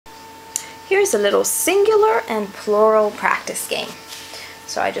here's a little singular and plural practice game.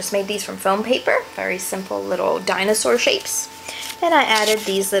 So I just made these from foam paper, very simple little dinosaur shapes. And I added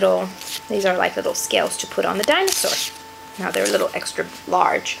these are like little scales to put on the dinosaur. Now they're a little extra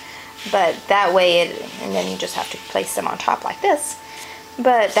large, but that way and then you just have to place them on top like this.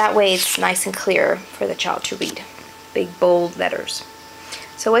 But that way it's nice and clear for the child to read. Big bold letters.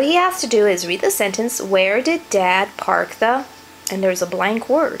 So what he has to do is read the sentence, where did Dad park the, and there's a blank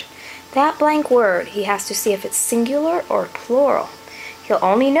word. That blank word, he has to see if it's singular or plural. He'll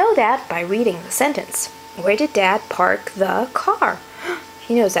only know that by reading the sentence. Where did Dad park the car?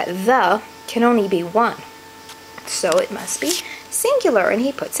 He knows that the can only be one. So it must be singular, and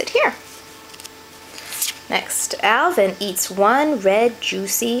he puts it here. Next, Alvin eats one red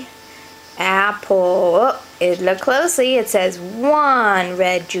juicy apple. Oh, look closely. It says one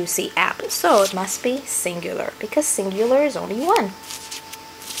red juicy apple. So it must be singular because singular is only one.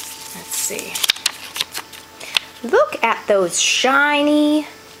 Let's see. Look at those shiny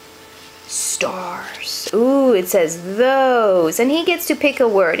stars. Ooh, it says those. And he gets to pick a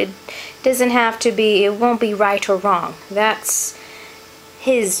word. It doesn't have to be, it won't be right or wrong. That's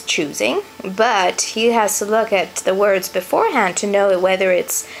his choosing. But he has to look at the words beforehand to know whether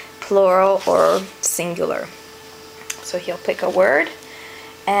it's plural or singular. So he'll pick a word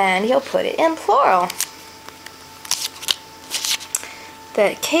and he'll put it in plural.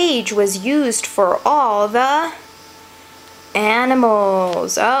 The cage was used for all the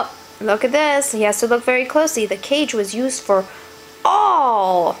animals. Oh, look at this. He has to look very closely. The cage was used for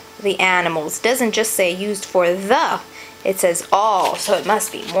all the animals. It doesn't just say used for the. It says all, so it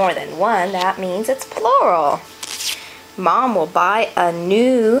must be more than one. That means it's plural. Mom will buy a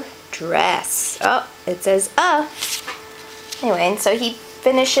new dress. Oh, it says a. Anyway, and so he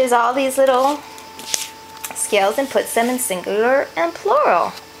finishes all these little scales and puts them in singular and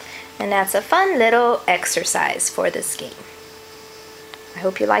plural. And that's a fun little exercise for this game. I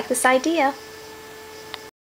hope you like this idea.